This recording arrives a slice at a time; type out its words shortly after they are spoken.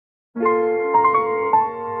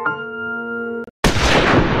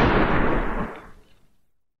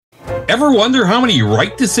Ever wonder how many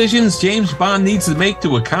right decisions James Bond needs to make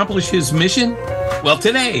to accomplish his mission? Well,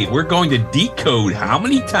 today we're going to decode how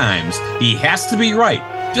many times he has to be right,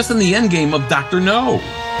 just in the endgame of Dr. No.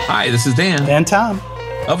 Hi, this is Dan. And Tom.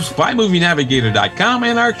 Of SpyMovieNavigator.com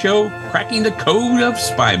and our show, Cracking the Code of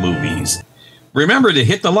Spy Movies. Remember to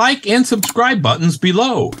hit the like and subscribe buttons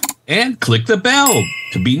below, and click the bell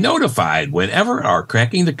to be notified whenever our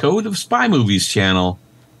Cracking the Code of Spy Movies channel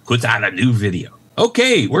puts out a new video.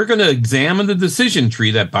 Okay, we're going to examine the decision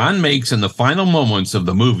tree that Bond makes in the final moments of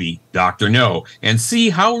the movie, Dr. No, and see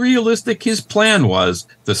how realistic his plan was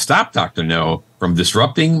to stop Dr. No from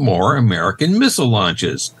disrupting more American missile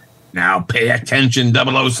launches. Now pay attention,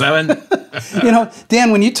 007. You know,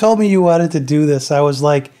 Dan, when you told me you wanted to do this, I was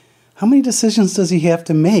like, how many decisions does he have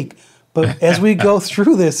to make? But as we go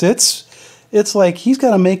through this, it's like he's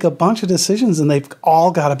got to make a bunch of decisions, and they've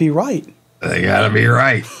all got to be right. They got to be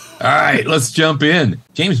right. All right, let's jump in.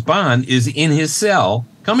 James Bond is in his cell,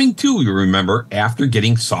 coming to, you remember, after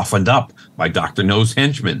getting softened up by Dr. No's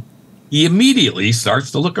henchmen. He immediately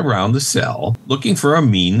starts to look around the cell, looking for a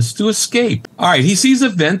means to escape. All right, he sees a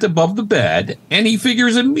vent above the bed, and he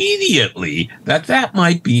figures immediately that that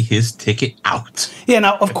might be his ticket out. Yeah,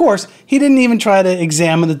 now, of course, he didn't even try to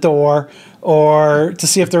examine the door or to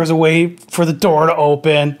see if there was a way for the door to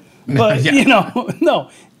open. But, Yeah. you know,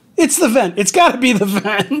 no, it's the vent. It's got to be the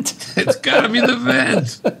vent. It's got to be the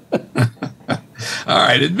vent. All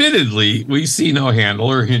right, admittedly, we see no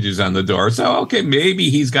handle or hinges on the door. So, okay,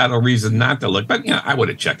 maybe he's got a reason not to look. But, you know, I would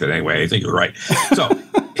have checked it anyway. I think you're right. So,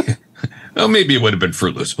 well, maybe it would have been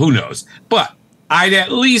fruitless. Who knows? But I'd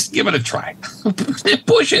at least give it a try.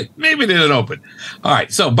 Push it. Maybe it didn't open. All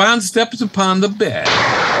right, so Bond steps upon the bed,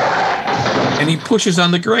 and he pushes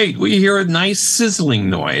on the grate. We hear a nice sizzling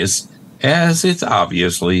noise, as it's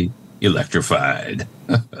obviously electrified.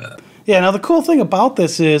 Yeah, now the cool thing about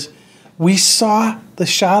this is we saw the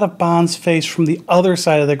shot of Bond's face from the other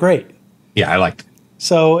side of the grate. Yeah, I liked it.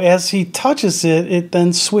 So as he touches it, it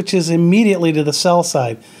then switches immediately to the cell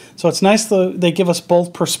side. So it's nice that they give us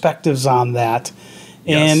both perspectives on that.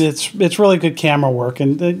 And it's really good camera work.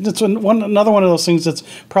 And it's another one of those things that's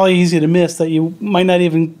probably easy to miss, that you might not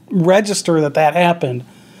even register that happened.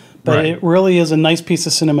 But Right. It really is a nice piece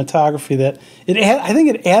of cinematography that I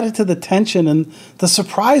think it added to the tension and the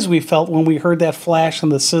surprise we felt when we heard that flash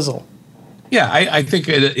and the sizzle. Yeah, I think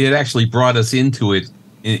it actually brought us into it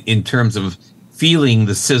in terms of feeling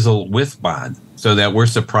the sizzle with Bond, so that we're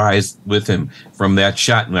surprised with him from that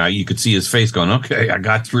shot. Now you could see his face going, okay, I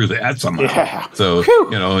got through that somehow. Yeah. So,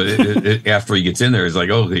 you know, after he gets in there, it's like,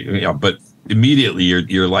 oh, you know, but immediately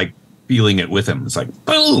you're like feeling it with him. It's like,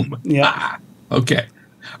 boom. Yeah. Ah, okay.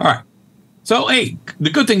 All right. So, hey, the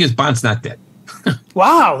good thing is Bond's not dead.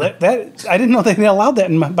 Wow, that I didn't know they allowed that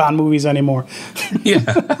in Bond movies anymore. Yeah.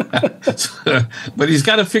 But he's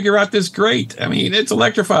got to figure out this grate. I mean, it's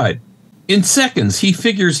electrified. In seconds, he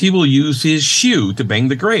figures he will use his shoe to bang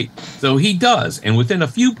the grate. So he does, and within a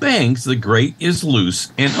few bangs, the grate is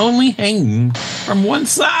loose and only hanging from one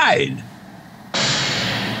side.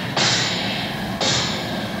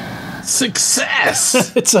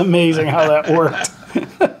 Success! It's amazing how that worked.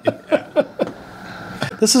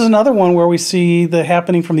 This is another one where we see the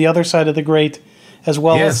happening from the other side of the grate as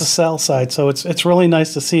well as the cell side. So it's really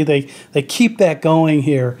nice to see they keep that going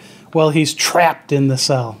here while he's trapped in the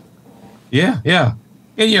cell. Yeah, yeah.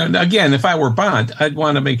 And, you know, again, if I were Bond, I'd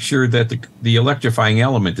want to make sure that the electrifying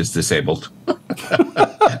element is disabled.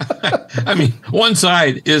 I mean, one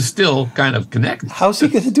side is still kind of connected. How's he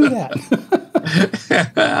going to do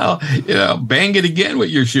that? Well, you know, bang it again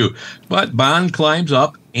with your shoe. But Bond climbs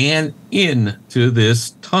up and into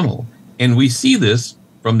this tunnel. And we see this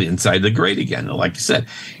from the inside of the grate again. Like you said,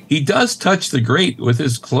 he does touch the grate with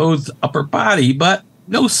his clothed upper body, but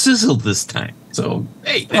no sizzle this time. So,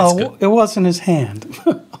 hey, that's good. It wasn't his hand.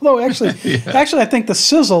 Although, actually, I think the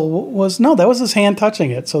sizzle that was his hand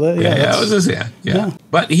touching it. So that was his hand. Yeah.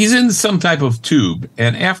 But he's in some type of tube,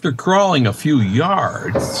 and after crawling a few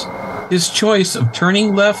yards, his choice of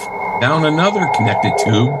turning left down another connected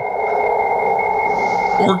tube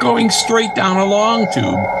or going straight down a long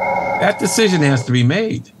tube, that decision has to be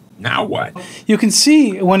made. Now what? You can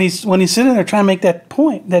see when he's sitting there trying to make that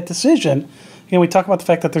decision. You know, we talk about the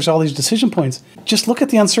fact that there's all these decision points. Just look at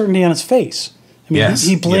the uncertainty on his face. I mean,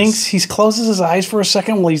 he blinks, he closes his eyes for a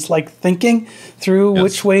second while he's like thinking through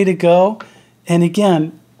which way to go. And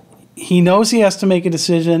again, he knows he has to make a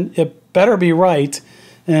decision. It better be right.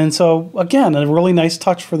 And so, again, a really nice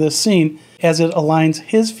touch for this scene as it aligns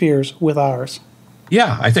his fears with ours.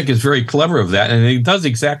 Yeah, I think it's very clever of that. And it does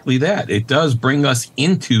exactly that. It does bring us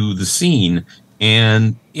into the scene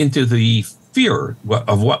and into the fear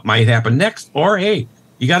of what might happen next, or hey,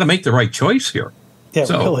 you got to make the right choice here. Yeah,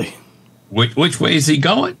 so, really. Which way is he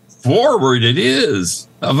going? Forward it is.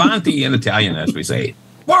 Avanti in Italian, as we say.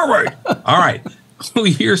 Forward. All right.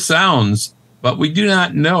 We hear sounds, but we do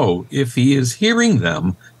not know if he is hearing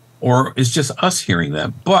them or it's just us hearing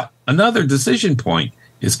them. But another decision point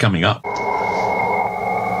is coming up.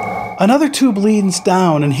 Another tube leads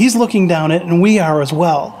down, and he's looking down it, and we are as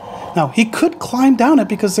well. Now, he could climb down it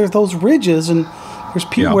because there's those ridges, and there's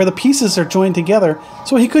where the pieces are joined together,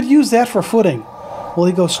 so he could use that for footing. Will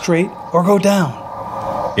he go straight or go down?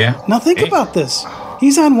 Yeah. Now, think about this.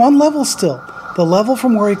 He's on one level still, the level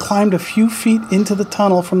from where he climbed a few feet into the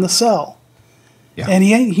tunnel from the cell. Yeah. And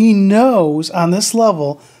he knows on this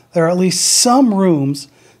level there are at least some rooms,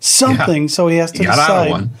 something, so he has to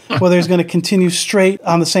decide whether he's going to continue straight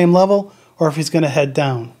on the same level or if he's going to head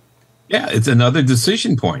down. Yeah, it's another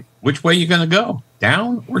decision point. Which way are you going to go?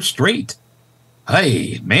 Down or straight?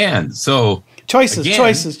 Hey, man, so... Choices.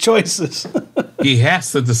 He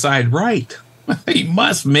has to decide right. He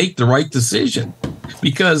must make the right decision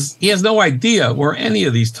because he has no idea where any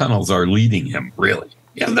of these tunnels are leading him, really.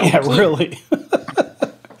 He has no clue. Really.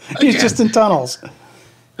 He's just in tunnels.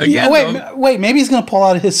 Again, wait, maybe he's going to pull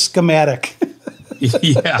out his schematic.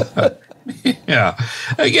 Yeah.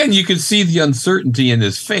 Again, you can see the uncertainty in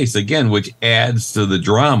his face, again, which adds to the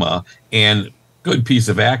drama, and good piece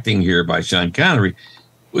of acting here by Sean Connery,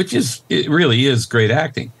 it really is great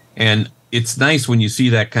acting. And it's nice when you see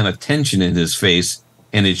that kind of tension in his face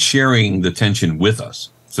and it's sharing the tension with us.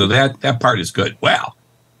 So that part is good. Well,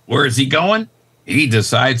 where is he going? He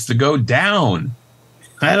decides to go down.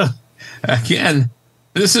 Again,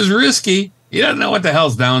 this is risky. He doesn't know what the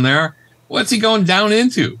hell's down there. What's he going down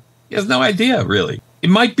into? He has no idea, really. It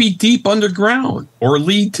might be deep underground or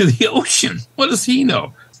lead to the ocean. What does he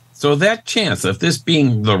know? So that chance of this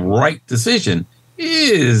being the right decision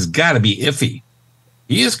is got to be iffy.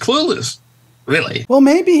 He is clueless, really. Well,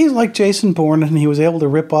 maybe he's like Jason Bourne and he was able to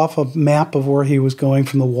rip off a map of where he was going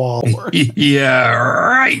from the wall. Yeah,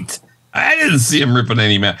 right. I didn't see him ripping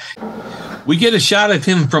any map. We get a shot of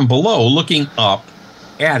him from below looking up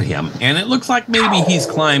at him, and it looks like maybe he's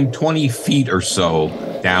climbed 20 feet or so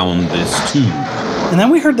down this tube. And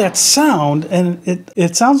then we heard that sound, and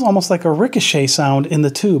it sounds almost like a ricochet sound in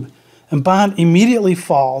the tube. And Bond immediately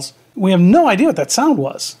falls. We have no idea what that sound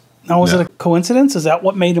was. Now, was it a coincidence? Is that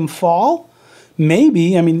what made him fall?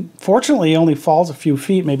 Maybe. I mean, fortunately, he only falls a few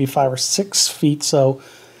feet, maybe 5 or 6 feet, so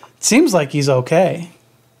it seems like he's okay.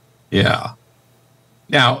 Yeah.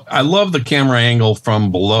 Now, I love the camera angle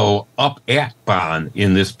from below up at Bond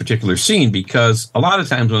in this particular scene because a lot of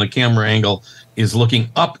times when a camera angle is looking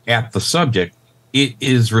up at the subject, it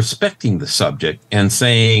is respecting the subject and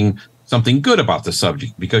saying something good about the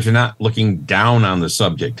subject because you're not looking down on the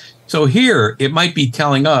subject. So here, it might be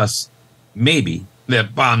telling us maybe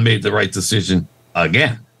that Bond made the right decision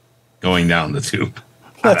again, going down the tube.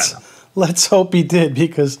 Let's hope he did,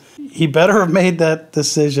 because he better have made that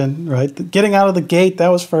decision, right? Getting out of the gate, that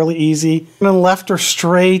was fairly easy. And then left or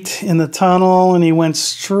straight in the tunnel, and he went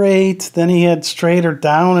straight. Then he had straight or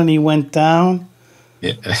down, and he went down.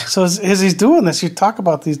 Yeah. So as he's doing this, you talk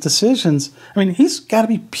about these decisions. I mean, he's got to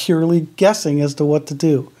be purely guessing as to what to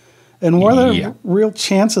do. And what are the real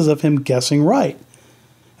chances of him guessing right?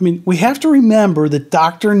 I mean, we have to remember that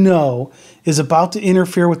Dr. No is about to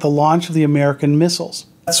interfere with the launch of the American missiles.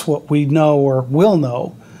 That's what we know or will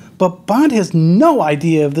know. But Bond has no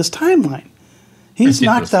idea of this timeline. He's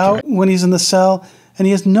knocked out when he's in the cell, and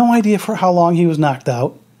he has no idea for how long he was knocked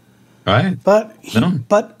out. Right. But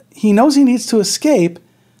he knows he needs to escape,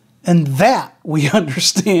 and that we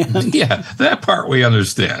understand. Yeah, that part we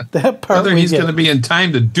understand. That part Whether he's going to be in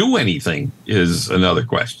time to do anything is another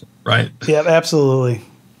question, right? Yeah, absolutely.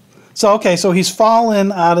 So he's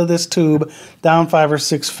fallen out of this tube down 5 or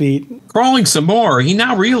 6 feet. Crawling some more, he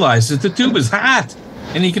now realizes the tube is hot,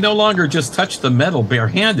 and he can no longer just touch the metal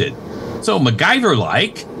barehanded. So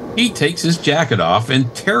MacGyver-like, he takes his jacket off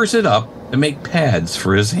and tears it up to make pads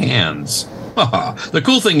for his hands. The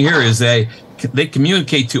cool thing here is they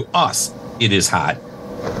communicate to us it is hot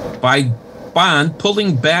by Bond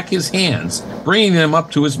pulling back his hands, bringing them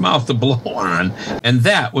up to his mouth to blow on, and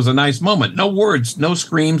that was a nice moment. No words, no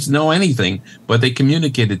screams, no anything, but they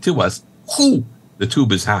communicated to us, the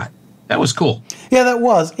tube is hot. That was cool. Yeah, that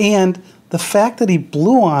was. And the fact that he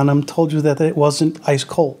blew on him told you that it wasn't ice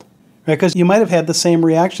cold, right? Because you might have had the same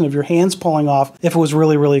reaction of your hands pulling off if it was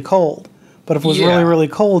really, really cold. But if it was really, really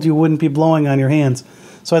cold, you wouldn't be blowing on your hands.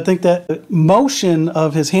 So I think that motion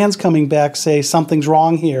of his hands coming back say something's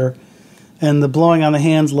wrong here, and the blowing on the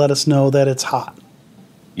hands let us know that it's hot.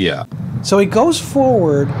 Yeah. So he goes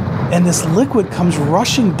forward, and this liquid comes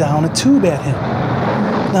rushing down a tube at him.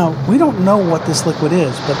 Now, we don't know what this liquid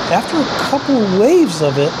is, but after a couple waves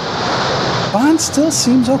of it, Bond still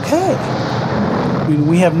seems okay. I mean,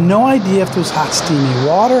 we have no idea if it was hot, steamy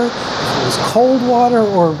water, if it was cold water,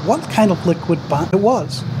 or what kind of liquid Bond it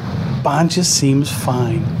was. Bond just seems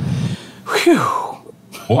fine. Whew.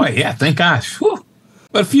 Boy, yeah, thank gosh. Whew.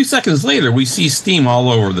 But a few seconds later, we see steam all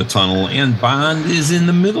over the tunnel, and Bond is in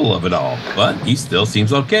the middle of it all. But he still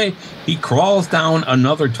seems okay. He crawls down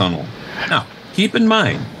another tunnel. Now, keep in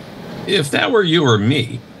mind, if that were you or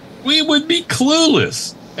me, we would be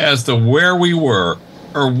clueless as to where we were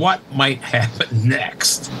or what might happen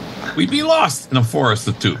next. We'd be lost in a forest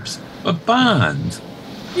of tubes. But Bond,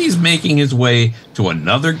 he's making his way to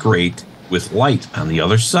another grate with light on the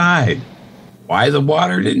other side. Why the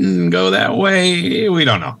water didn't go that way, we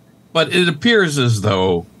don't know. But it appears as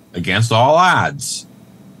though, against all odds,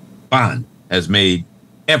 Bond has made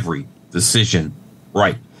every decision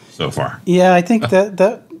right so far. Yeah, I think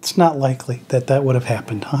that's not likely that would have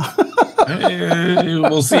happened, huh?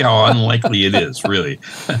 We'll see how unlikely it is, really.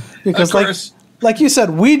 Because, of course, like you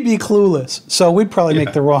said, we'd be clueless, so we'd probably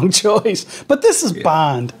make the wrong choice. But this is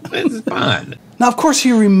Bond. This is Bond. Now, of course,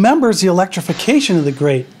 he remembers the electrification of the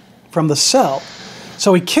grate from the cell.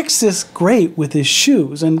 So he kicks this grate with his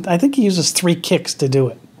shoes, and I think he uses 3 kicks to do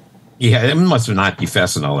it. Yeah, it must not be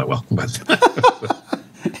fastened all that well. But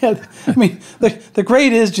yeah, I mean, the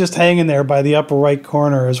grate is just hanging there by the upper right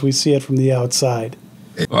corner as we see it from the outside.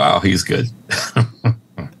 Wow, he's good.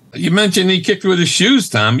 You mentioned he kicked with his shoes,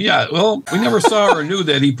 Tom. Yeah, well, we never saw or knew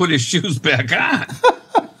that he put his shoes back on.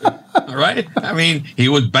 Right? I mean, he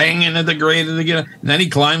was banging into the grate again, and then he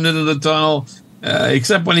climbed into the tunnel.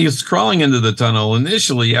 Except when he was crawling into the tunnel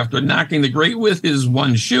initially, after knocking the grate with his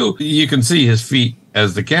one shoe, you can see his feet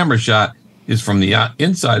as the camera shot is from the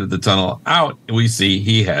inside of the tunnel out. We see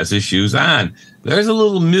he has his shoes on. There's a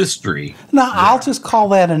little mystery. Now, I'll just call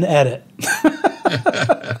that an edit.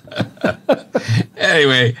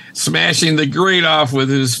 Anyway, smashing the grate off with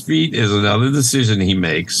his feet is another decision he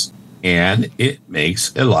makes. And it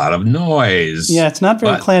makes a lot of noise. Yeah, it's not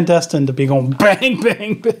very clandestine to be going bang,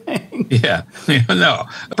 bang, bang. Yeah, no.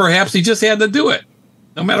 Perhaps he just had to do it,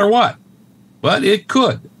 no matter what. But it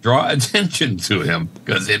could draw attention to him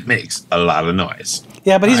because it makes a lot of noise.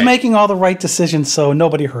 Yeah, but he's making all the right decisions, so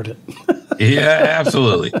nobody heard it. Yeah,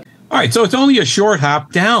 absolutely. All right, so it's only a short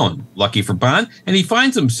hop down, lucky for Bond, and he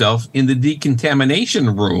finds himself in the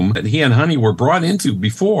decontamination room that he and Honey were brought into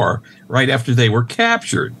before, right after they were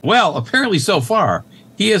captured. Well, apparently so far,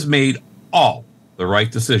 he has made all the right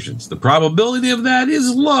decisions. The probability of that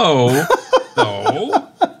is low, though.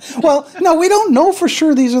 Well, no, we don't know for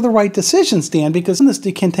sure these are the right decisions, Dan, because in this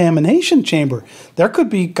decontamination chamber, there could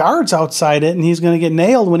be guards outside it, and he's going to get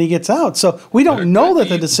nailed when he gets out. So we don't know that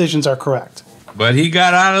the decisions are correct. But he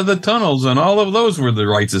got out of the tunnels, and all of those were the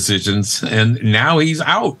right decisions, and now he's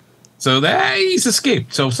out. So that he's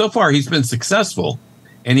escaped. So far, he's been successful,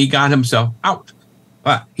 and he got himself out.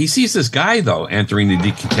 But he sees this guy, though, entering the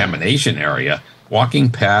decontamination area, walking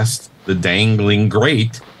past the dangling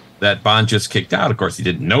grate that Bond just kicked out. Of course, he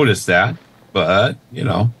didn't notice that, but, you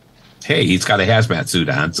know, hey, he's got a hazmat suit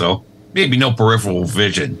on, so maybe no peripheral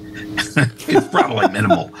vision. It's probably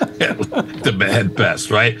minimal at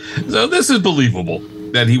best, right? So this is believable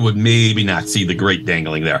that he would maybe not see the grate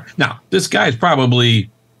dangling there. Now, this guy's probably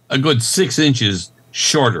a good 6 inches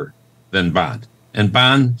shorter than Bond. And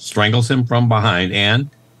Bond strangles him from behind and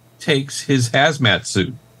takes his hazmat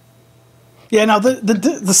suit. Yeah, now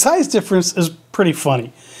the size difference is pretty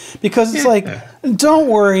funny. Because it's like, don't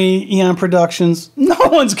worry, Eon Productions, no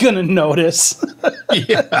one's going to notice.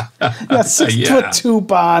 Yeah. Yeah, 6'2"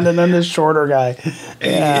 Bond and then this shorter guy.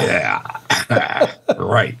 Yeah.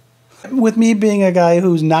 Right. With me being a guy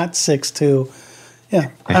who's not 6'2", yeah,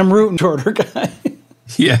 I'm rooting shorter guy.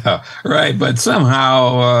 Yeah, right. But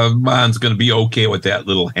somehow Bond's going to be okay with that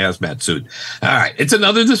little hazmat suit. All right. It's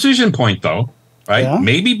another decision point, though. Right? Yeah.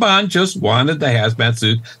 Maybe Bond just wanted the hazmat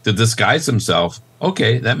suit to disguise himself.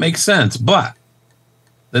 Okay, that makes sense. But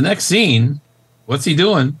the next scene, what's he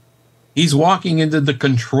doing? He's walking into the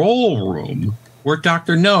control room where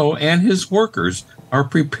Dr. No and his workers are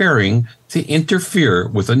preparing to interfere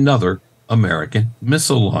with another American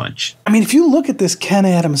missile launch. I mean, if you look at this Ken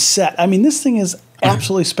Adams set, I mean, this thing is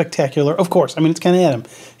absolutely spectacular. Of course, I mean, it's Ken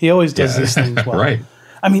Adams. He always does these things well. Right.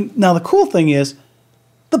 I mean, now the cool thing is,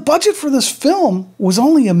 the budget for this film was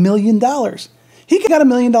only $1 million. He got $1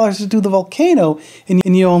 million to do the volcano,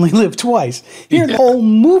 and you only live twice. Here, the whole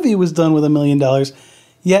movie was done with $1 million,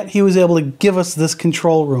 yet he was able to give us this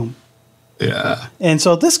control room. Yeah. And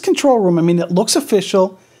so this control room, I mean, it looks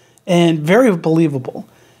official and very believable.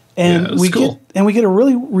 And we get a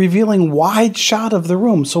really revealing wide shot of the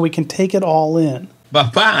room so we can take it all in.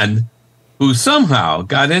 But Bond, who somehow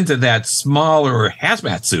got into that smaller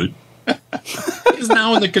hazmat suit, is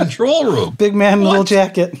now in the control room. Big man, little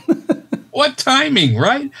jacket. What timing,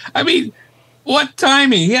 right? I mean, what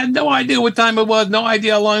timing? He had no idea what time it was, no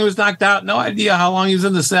idea how long he was knocked out, no idea how long he was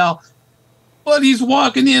in the cell. But he's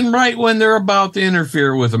walking in right when they're about to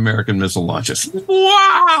interfere with American missile launches.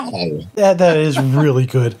 Wow! That is really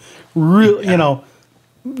good.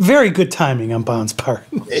 Very good timing on Bond's part.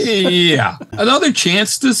 Yeah. Another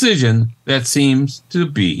chance decision that seems to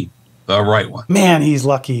be the right one. Man, he's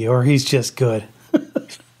lucky, or he's just good.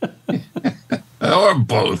 Or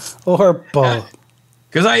both. Or both.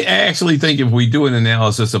 Because I actually think if we do an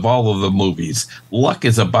analysis of all of the movies, luck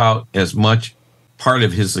is about as much part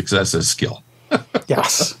of his success as skill.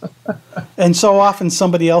 Yes. And so often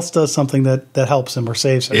somebody else does something that helps him or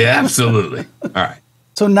saves him. Yeah, absolutely. All right.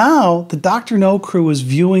 So now the Dr. No crew is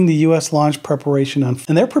viewing the U.S. launch preparation,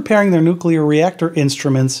 and they're preparing their nuclear reactor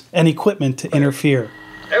instruments and equipment to interfere.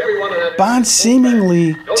 Bond,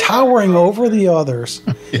 seemingly towering over the others,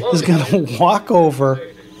 is going to walk over,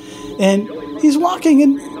 and he's walking,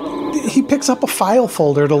 and he picks up a file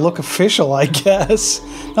folder to look official, I guess.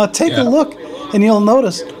 Now take a look, and you'll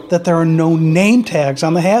notice that there are no name tags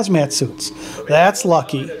on the hazmat suits. That's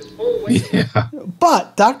lucky. Yeah.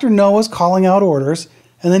 But Dr. No is calling out orders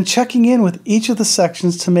and then checking in with each of the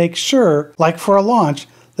sections to make sure, like for a launch,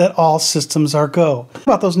 that all systems are go.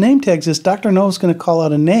 About those name tags is Dr. No is going to call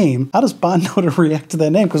out a name. How does Bond know to react to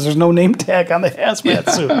that name? Because there's no name tag on the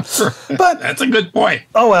hazmat suit. But that's a good point.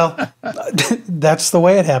 Oh, well, that's the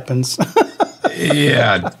way it happens.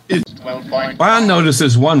 Yeah. Bond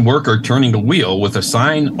notices one worker turning a wheel with a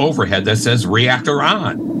sign overhead that says reactor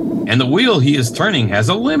on. And the wheel he is turning has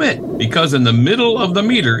a limit because in the middle of the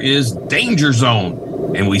meter is danger zone.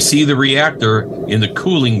 And we see the reactor in the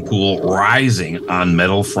cooling pool rising on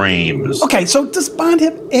metal frames. Okay, so does Bond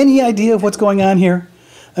have any idea of what's going on here?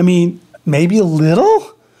 I mean, maybe a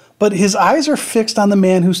little, but his eyes are fixed on the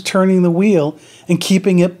man who's turning the wheel and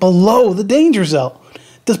keeping it below the danger zone.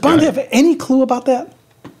 Does Bond have any clue about that?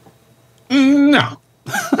 No.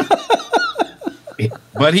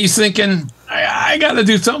 But he's thinking, I got to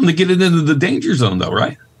do something to get it into the danger zone, though,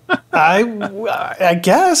 right? I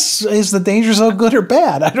guess, is the danger zone good or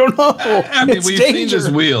bad? I don't know. I mean, we've seen this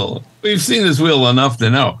wheel. We've seen this wheel enough to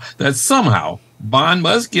know that somehow Bond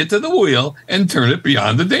must get to the wheel and turn it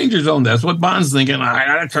beyond the danger zone. That's what Bond's thinking. I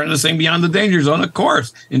got to turn this thing beyond the danger zone, of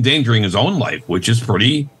course, endangering his own life, which is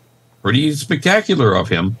pretty spectacular of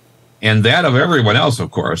him, and that of everyone else,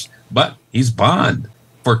 of course. But he's Bond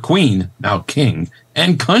for Queen, now King,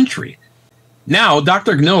 and country. Now,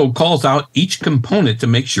 Dr. No calls out each component to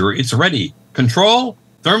make sure it's ready. Control,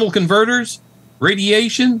 thermal converters,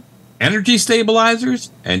 radiation, energy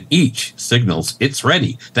stabilizers, and each signals it's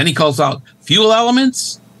ready. Then he calls out fuel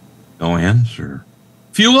elements. No answer.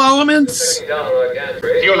 Fuel elements?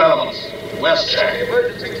 Fuel elements. West check.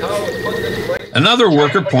 Another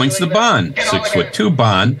worker points to Bond. 6'2"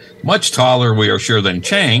 Bond, much taller, we are sure, than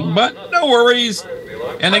Chang, but no worries.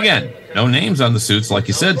 And again, no names on the suits, like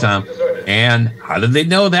you said, Tom. And how did they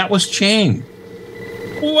know that was Chang?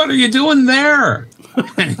 What are you doing there?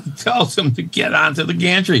 And he tells him to get onto the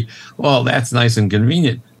gantry. Well, that's nice and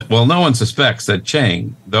convenient. Well, no one suspects that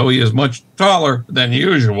Chang, though he is much taller than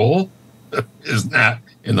usual, is not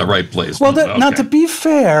in the right place. Well, now, to be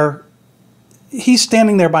fair, he's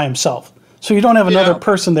standing there by himself. So you don't have another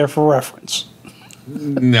person there for reference.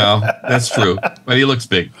 No, that's true. But he looks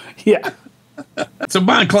big. Yeah. So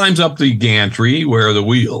Bond climbs up the gantry where the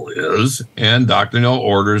wheel is, and Dr. No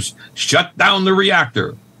orders, shut down the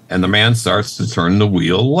reactor. And the man starts to turn the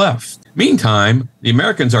wheel left. Meantime, the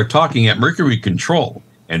Americans are talking at Mercury Control,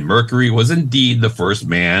 and Mercury was indeed the first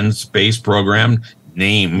manned space program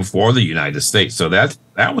name for the United States. So that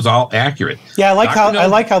was all accurate. Yeah, I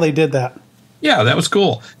like how they did that. Yeah, that was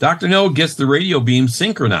cool. Dr. No gets the radio beam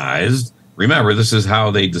synchronized. Remember, this is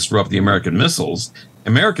how they disrupt the American missiles.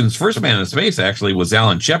 American's first man in space actually was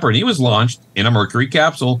Alan Shepard. He was launched in a Mercury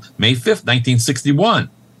capsule May 5th, 1961.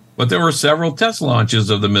 But there were several test launches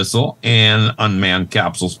of the missile and unmanned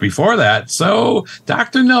capsules before that. So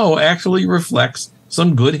Dr. No actually reflects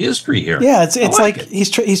some good history here. Yeah, it's like he's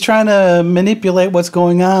trying to manipulate what's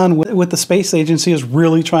going on with the space agency is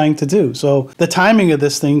really trying to do. So the timing of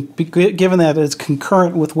this thing, given that it's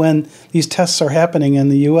concurrent with when these tests are happening in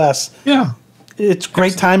the U.S., it's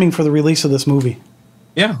great timing for the release of this movie.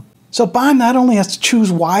 Yeah. So Bond not only has to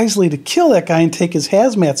choose wisely to kill that guy and take his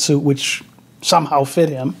hazmat suit, which somehow fit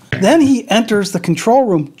him. Then he enters the control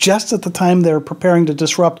room just at the time they're preparing to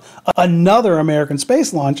disrupt another American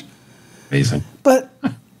space launch. Amazing. But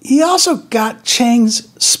he also got Chang's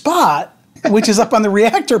spot, which is up on the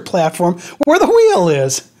reactor platform where the wheel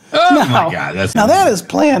is. Oh, my God. Now, that is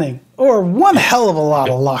planning, or one hell of a lot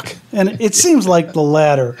of luck. And it seems like the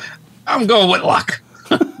latter. I'm going with luck.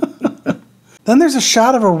 Then there's a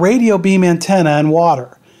shot of a radio beam antenna in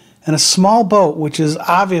water and a small boat, which is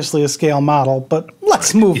obviously a scale model, but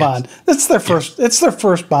let's move on. It's their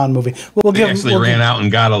first Bond movie. They actually ran out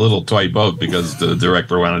and got a little toy boat because the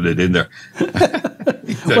director wanted it in there.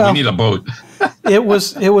 He said, we need a boat. it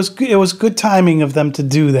was good timing of them to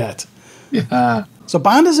do that. Yeah. So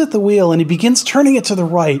Bond is at the wheel, and he begins turning it to the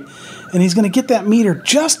right, and he's going to get that meter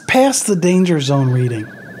just past the danger zone reading.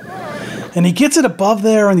 And he gets it above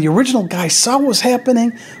there, and the original guy saw what was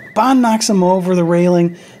happening. Bond knocks him over the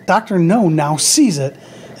railing. Dr. No now sees it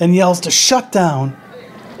and yells to shut down,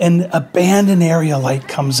 and abandoned area light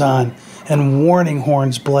comes on, and warning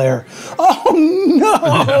horns blare.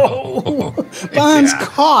 Oh, no! Bond's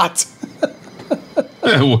caught.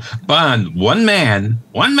 Bond, one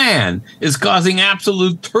man is causing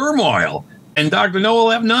absolute turmoil, and Dr. No will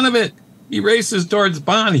have none of it. He races towards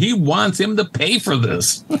Bond. He wants him to pay for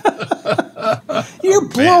this. You're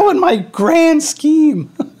blowing my grand scheme.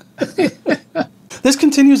 This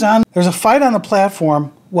continues on. There's a fight on the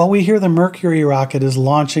platform while we hear the Mercury rocket is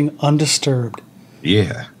launching undisturbed.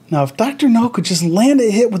 Yeah. Now, if Dr. No could just land a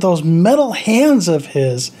hit with those metal hands of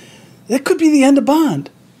his, it could be the end of Bond.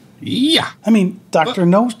 Yeah. I mean, Dr.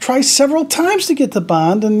 No tries several times to get to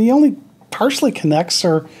Bond, and he only partially connects,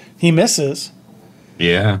 or he misses.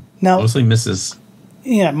 Yeah. Now, mostly misses.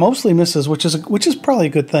 Yeah, mostly misses, which is probably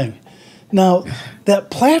a good thing. Now,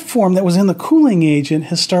 that platform that was in the cooling agent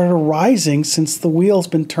has started rising since the wheel's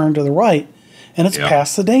been turned to the right, and it's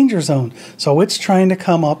past the danger zone. So it's trying to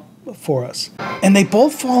come up for us. And they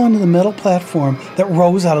both fall into the metal platform that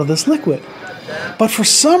rose out of this liquid. But for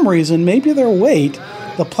some reason, maybe their weight,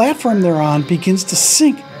 the platform they're on begins to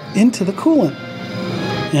sink into the coolant.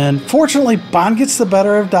 And fortunately, Bond gets the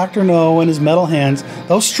better of Dr. No and his metal hands.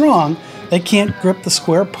 Though strong, they can't grip the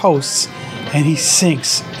square posts, and he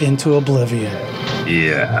sinks into oblivion.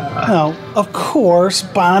 Yeah. Now, of course,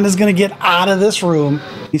 Bond is going to get out of this room.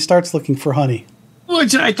 He starts looking for Honey.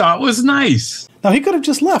 Which I thought was nice. Now, he could have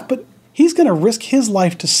just left, but he's going to risk his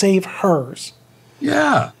life to save hers.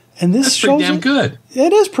 Yeah. And this That's shows pretty damn good.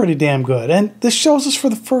 It is pretty damn good. And this shows us for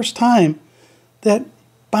the first time that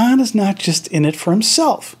Bond is not just in it for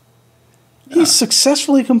himself. He's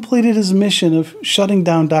successfully completed his mission of shutting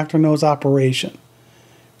down Dr. No's operation.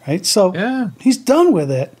 Right? So he's done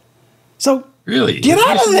with it. So really, get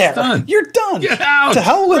out of there. Done. You're done. Get out. To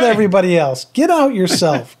hell with everybody else. Get out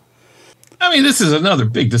yourself. I mean, this is another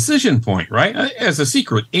big decision point, right? As a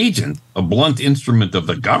secret agent, a blunt instrument of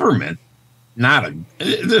the government,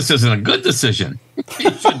 this isn't a good decision. He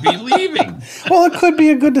should be leaving. Well, it could be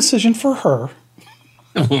a good decision for her.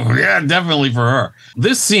 Yeah, definitely for her.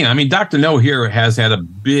 This scene, I mean, Dr. No here has had a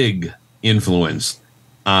big influence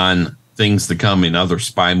on things to come in other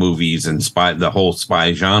spy movies and the whole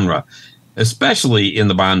spy genre, especially in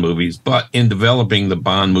the Bond movies, but in developing the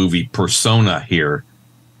Bond movie persona here,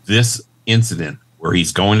 this incident where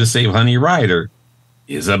he's going to save Honey Ryder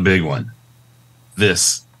is a big one.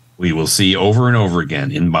 This we will see over and over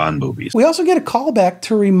again in Bond movies. We also get a callback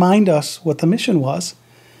to remind us what the mission was,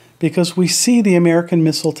 because we see the American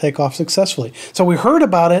missile take off successfully. So we heard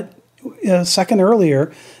about it a second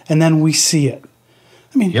earlier, and then we see it.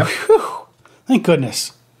 I mean, whew, thank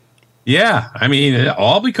goodness. Yeah, I mean,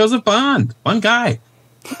 all because of Bond. One guy.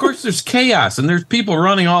 Of course, there's chaos, and there's people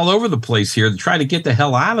running all over the place here to try to get the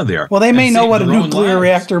hell out of there. Well, they may know what a nuclear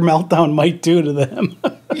reactor meltdown might do to them.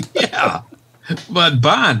 Yeah. But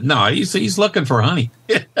Bond, no, he's looking for Honey.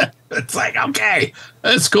 It's like, okay,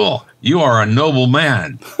 that's cool. You are a noble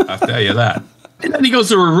man. I'll tell you that. And then he goes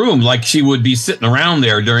to her room like she would be sitting around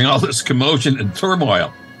there during all this commotion and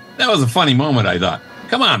turmoil. That was a funny moment, I thought.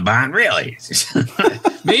 Come on, Bond, really?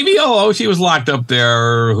 Maybe, although she was locked up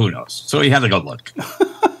there, who knows? So he had to go look.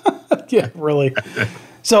 Yeah, really.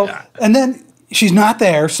 So, and then she's not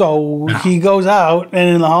there, so he goes out and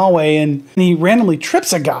in the hallway, and he randomly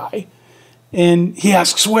trips a guy. And he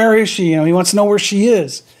asks, where is she? You know, he wants to know where she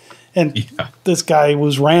is. And this guy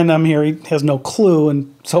was random here. He has no clue.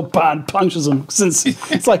 And so Bond punches him, since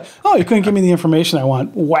it's like, oh, you couldn't give me the information I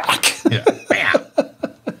want. Whack. Yeah. Bam.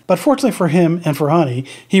 But fortunately for him and for Honey,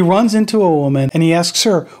 he runs into a woman and he asks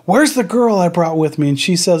her, where's the girl I brought with me? And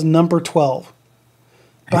she says, number 12.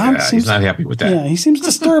 Bond he's not happy with that. Yeah, he seems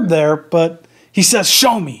disturbed there, but he says,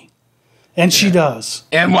 show me. And she does.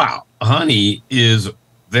 And wow. Honey is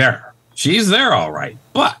there. She's there, all right.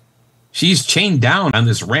 But she's chained down on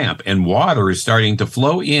this ramp, and water is starting to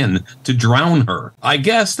flow in to drown her. I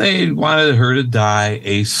guess they wanted her to die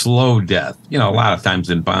a slow death. You know, a lot of times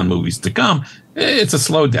in Bond movies to come, it's a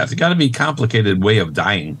slow death. It's got to be a complicated way of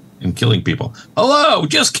dying and killing people. Hello,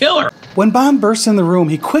 just kill her. When Bond bursts in the room,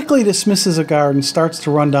 he quickly dismisses a guard and starts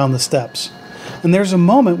to run down the steps. And there's a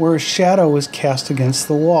moment where his shadow is cast against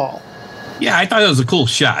the wall. Yeah, I thought it was a cool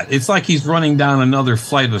shot. It's like he's running down another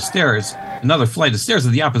flight of stairs in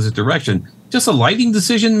the opposite direction. Just a lighting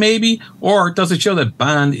decision, maybe? Or does it show that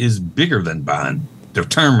Bond is bigger than Bond,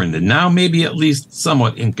 determined, and now maybe at least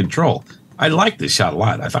somewhat in control? I liked this shot a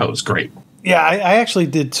lot. I thought it was great. Yeah, I actually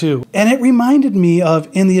did too. And it reminded me of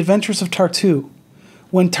In the Adventures of Tartu.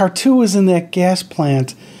 When Tartu is in that gas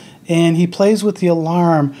plant and he plays with the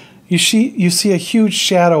alarm, you see a huge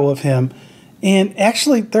shadow of him. And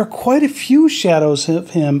actually, there are quite a few shadows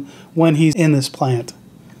of him when he's in this plant.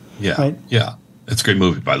 Yeah, right? Yeah. It's a great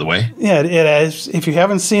movie, by the way. Yeah, it is. If you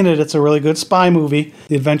haven't seen it, it's a really good spy movie,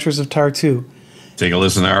 The Adventures of Tartu. Take a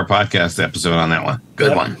listen to our podcast episode on that one.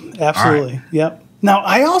 Good one. Absolutely. Right. Yep. Now,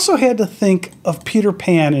 I also had to think of Peter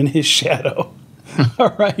Pan and his shadow.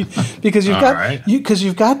 All right. Because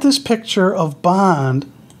you've got this picture of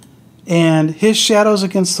Bond and his shadow's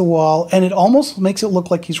against the wall, and it almost makes it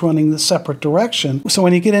look like he's running the separate direction. So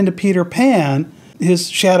when you get into Peter Pan, his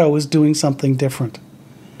shadow is doing something different.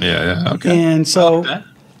 Yeah, okay. And so,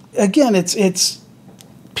 again, it's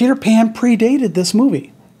Peter Pan predated this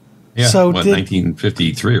movie. Yeah, so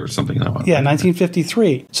 1953 or something like that. Yeah,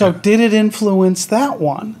 1953. So did it influence that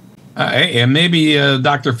one? And maybe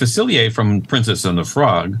Dr. Facilier from Princess and the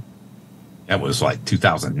Frog, that was like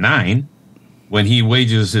 2009, when he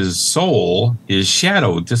wages his soul, his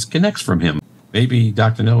shadow disconnects from him. Maybe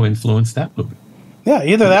Dr. No influenced that movie. Yeah,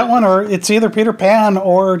 either that one or it's either Peter Pan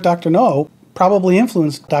or Dr. No probably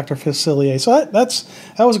influenced Dr. Facilier. So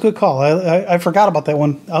that was a good call. I forgot about that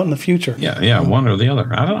one out in the future. Yeah, one or the other.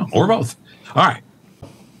 I don't know. Or both. All right.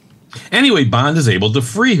 Anyway, Bond is able to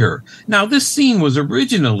free her. Now, this scene was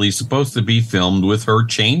originally supposed to be filmed with her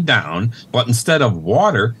chained down, but instead of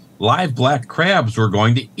water, live black crabs were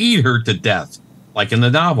going to eat her to death, like in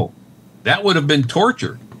the novel. That would have been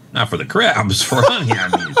torture. Not for the crabs, for Honey, I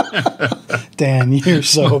mean. Dan, you're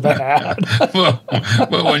so bad.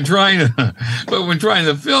 but when trying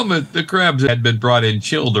to film it, the crabs had been brought in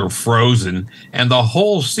chilled or frozen, and the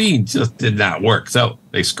whole scene just did not work. So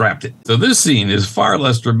they scrapped it. So this scene is far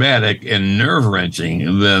less dramatic and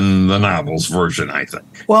nerve-wrenching than the novel's version, I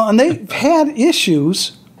think. Well, and they've had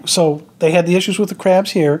issues. So they had the issues with the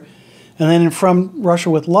crabs here, and then in From Russia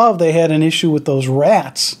with Love, they had an issue with those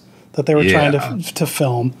rats that they were trying to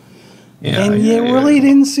film. Yeah, and you really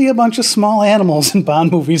didn't see a bunch of small animals in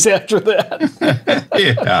Bond movies after that.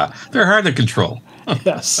 Yeah, they're hard to control.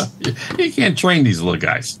 Yes. You can't train these little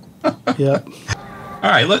guys. Yep. All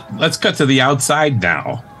right, let's cut to the outside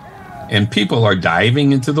now. And people are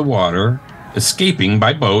diving into the water, escaping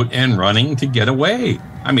by boat, and running to get away.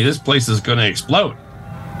 I mean, this place is going to explode.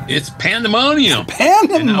 It's pandemonium.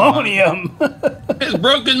 Pandemonium. It's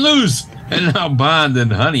broken loose. And now Bond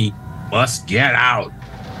and Honey must get out.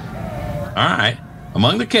 All right.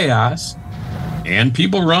 Among the chaos and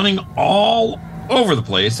people running all over the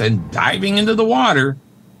place and diving into the water,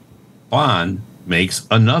 Bond makes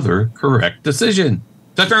another correct decision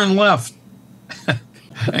to turn left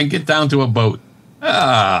and get down to a boat.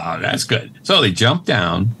 Ah, that's good. So they jump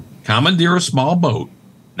down, commandeer a small boat,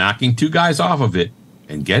 knocking two guys off of it,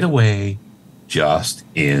 and get away just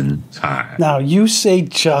in time. Now, you say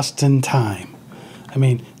just in time. I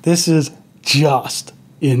mean, this is just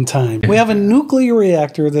in time. We have a nuclear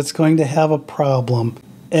reactor that's going to have a problem,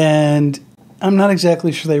 and I'm not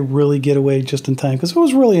exactly sure they really get away just in time, because if it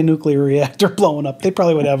was really a nuclear reactor blowing up, they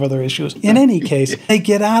probably would have other issues. In any case, they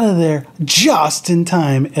get out of there just in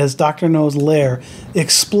time as Dr. No's lair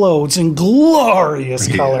explodes in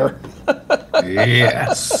glorious color.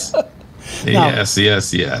 Yes. Now,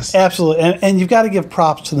 Yes. Absolutely. And you've got to give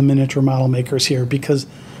props to the miniature model makers here, because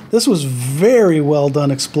this was very well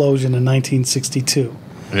done explosion in 1962.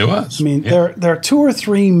 It was. I mean, there are two or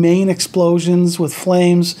three main explosions with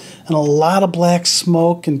flames and a lot of black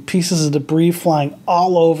smoke and pieces of debris flying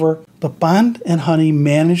all over. But Bond and Honey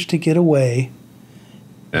managed to get away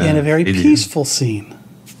in a very peaceful scene.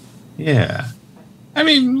 Yeah. I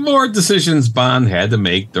mean, more decisions Bond had to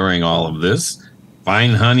make during all of this.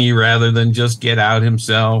 Find Honey rather than just get out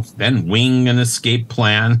himself, then wing an escape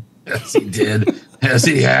plan, as he did, as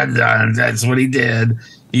he had done. That's what he did.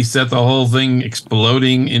 He set the whole thing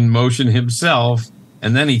exploding in motion himself,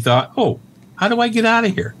 and then he thought, oh, how do I get out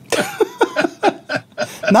of here?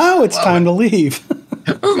 Now it's time to leave.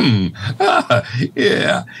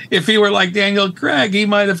 Yeah. If he were like Daniel Craig, he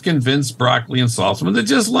might have convinced Broccoli and Saltzman to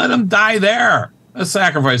just let him die there. A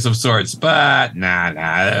sacrifice of sorts. But nah,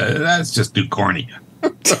 that's just too corny.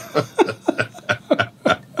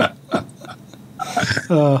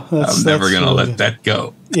 I'm never going to let that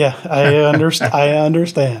go. Yeah, I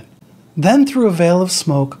understand. Then through a veil of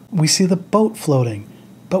smoke, we see the boat floating,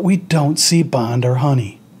 but we don't see Bond or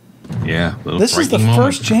Honey. Yeah. This is the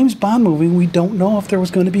first James Bond movie we don't know if there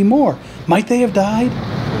was going to be more. Might they have died?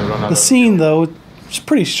 The scene, though, is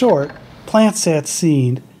pretty short. Plants that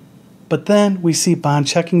scene. But then we see Bond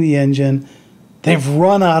checking the engine. They've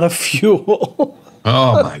run out of fuel.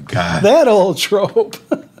 Oh, my God. That old trope.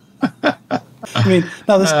 I mean,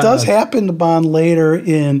 now this does happen to Bond later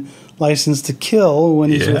in License to Kill when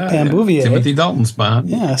he's with Pam Bouvier. Timothy Dalton's Bond.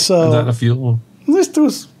 Yeah, so runs out of fuel. This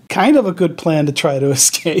was kind of a good plan to try to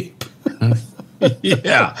escape.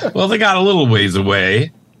 Yeah. Well, they got a little ways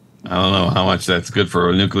away. I don't know how much that's good for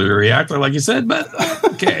a nuclear reactor, like you said, but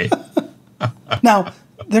okay. Now,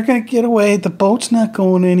 they're going to get away. The boat's not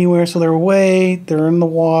going anywhere, so they're away. They're in the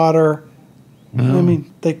water. I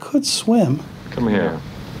mean, they could swim. Come here.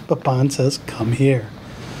 But Bond says, come here.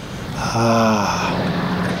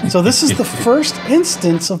 So this is the first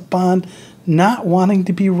instance of Bond not wanting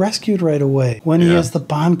to be rescued right away when he has the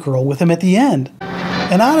Bond girl with him at the end.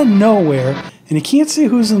 And out of nowhere, and he can't see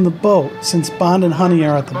who's in the boat since Bond and Honey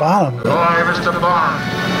are at the bottom of it. Boy, Mr.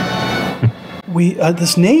 Bond.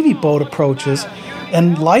 This Navy boat approaches,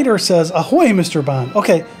 and Leiter says, ahoy, Mr. Bond.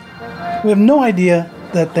 Okay, we have no idea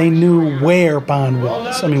that they knew where Bond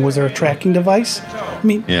was. I mean, was there a tracking device? I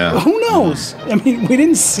mean, who knows? I mean, we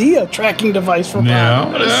didn't see a tracking device for Bond.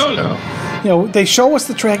 No. You know, they show us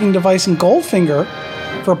the tracking device in Goldfinger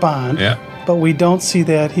for Bond, but we don't see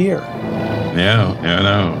that here. No.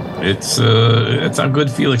 It's how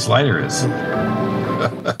good Felix Leiter is.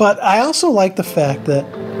 But I also like the fact that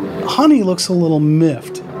Honey looks a little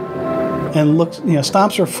miffed and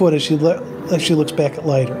stomps her foot as she looks back at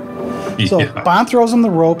Leiter. So Bond throws them the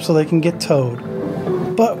rope so they can get towed.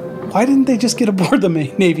 But why didn't they just get aboard the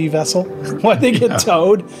Navy vessel? Why'd they get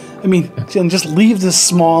towed? I mean, and just leave this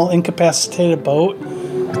small, incapacitated boat?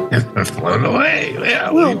 Float away.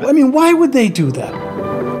 Yeah, well, I mean, why would they do that?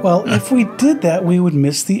 Well, if we did that, we would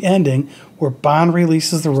miss the ending where Bond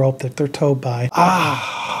releases the rope that they're towed by.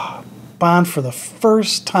 Bond, for the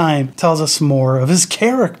first time, tells us more of his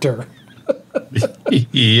character.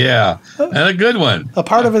 Yeah, and a good one. A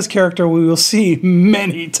part of his character we will see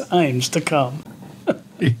many times to come.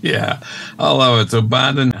 Yeah, I love it. So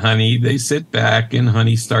Bond and Honey, they sit back, and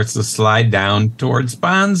Honey starts to slide down towards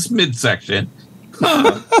Bond's midsection.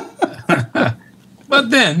 But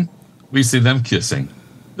then we see them kissing.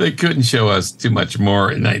 They couldn't show us too much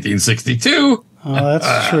more in 1962. Oh,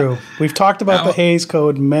 that's true. We've talked about the Hays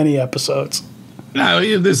Code in many episodes. Now,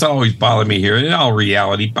 this always bothered me here. In all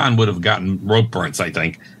reality, Bond would have gotten rope burns, I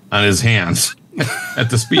think, on his hands at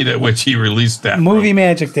the speed at which he released that movie rope.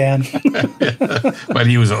 Magic, Dan. But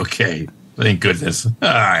he was okay. Thank goodness. All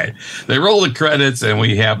right. They roll the credits, and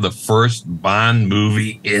we have the first Bond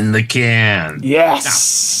movie in the can.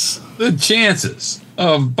 Yes. Now, the chances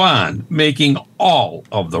of Bond making all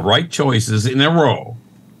of the right choices in a row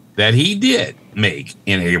that he did make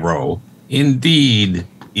in a row indeed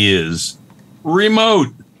is remote.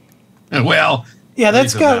 Well, yeah,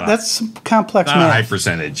 that's some complex not math. a high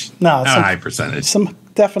percentage. No, not a high percentage.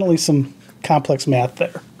 Definitely some complex math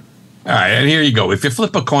there. All right, and here you go. If you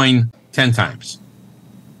flip a coin 10 times,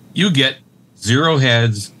 you get 0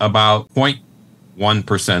 heads about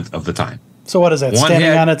 0.1% of the time. So what is that?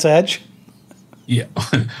 Standing on its edge? Yeah,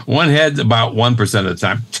 1 head's about 1% of the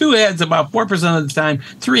time. 2 heads about 4% of the time.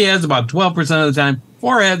 3 heads about 12% of the time.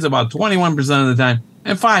 4 heads about 21% of the time.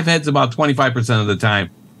 And 5 heads about 25% of the time.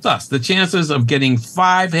 Thus, the chances of getting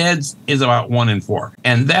 5 heads is about 1 in 4.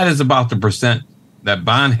 And that is about the percent that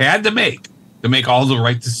Bond had to make all the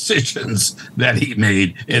right decisions that he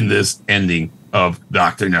made in this ending of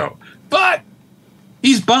Dr. No. But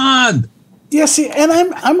he's Bond. Yeah, see, and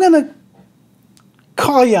I'm going to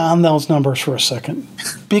call you on those numbers for a second,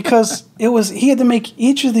 because he had to make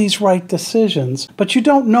each of these right decisions, but you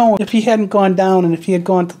don't know if he hadn't gone down and if he had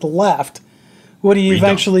gone to the left, would he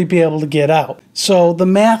eventually be able to get out? So the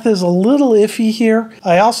math is a little iffy here.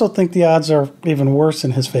 I also think the odds are even worse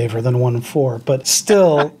in his favor than 1 in 4, but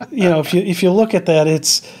still, if you look at that,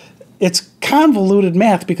 it's convoluted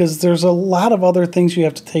math because there's a lot of other things you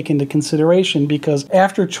have to take into consideration, because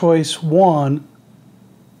after choice 1,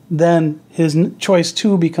 then his choice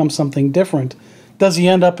 2 becomes something different. Does he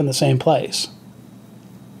end up in the same place?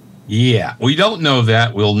 Yeah, we don't know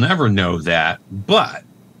that. We'll never know that. But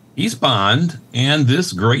He's Bond, and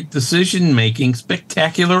this great decision-making,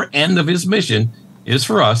 spectacular end of his mission is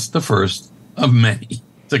for us the first of many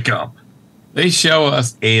to come. They show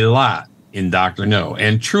us a lot in Dr. No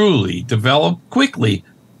and truly develop quickly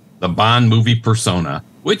the Bond movie persona,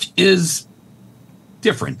 which is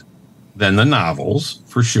different than the novels,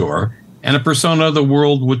 for sure, and a persona the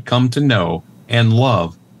world would come to know and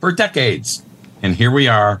love for decades. And here we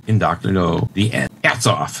are in Dr. No, the end. Hats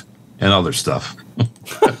off and other stuff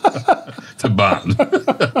to Bond.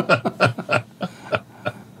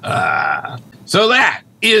 So that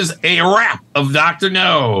is a wrap of Dr.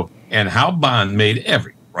 No and how Bond made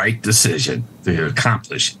every right decision to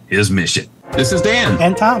accomplish his mission. This is Dan.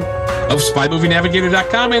 And Tom. Of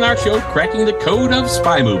SpyMovieNavigator.com and our show, Cracking the Code of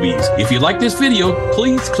Spy Movies. If you like this video,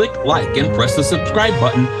 please click like and press the subscribe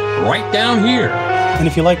button right down here. And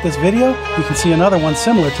if you like this video, you can see another one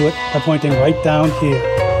similar to it by pointing right down here.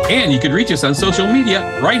 And you can reach us on social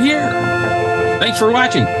media right here. Thanks for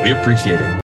watching. We appreciate it.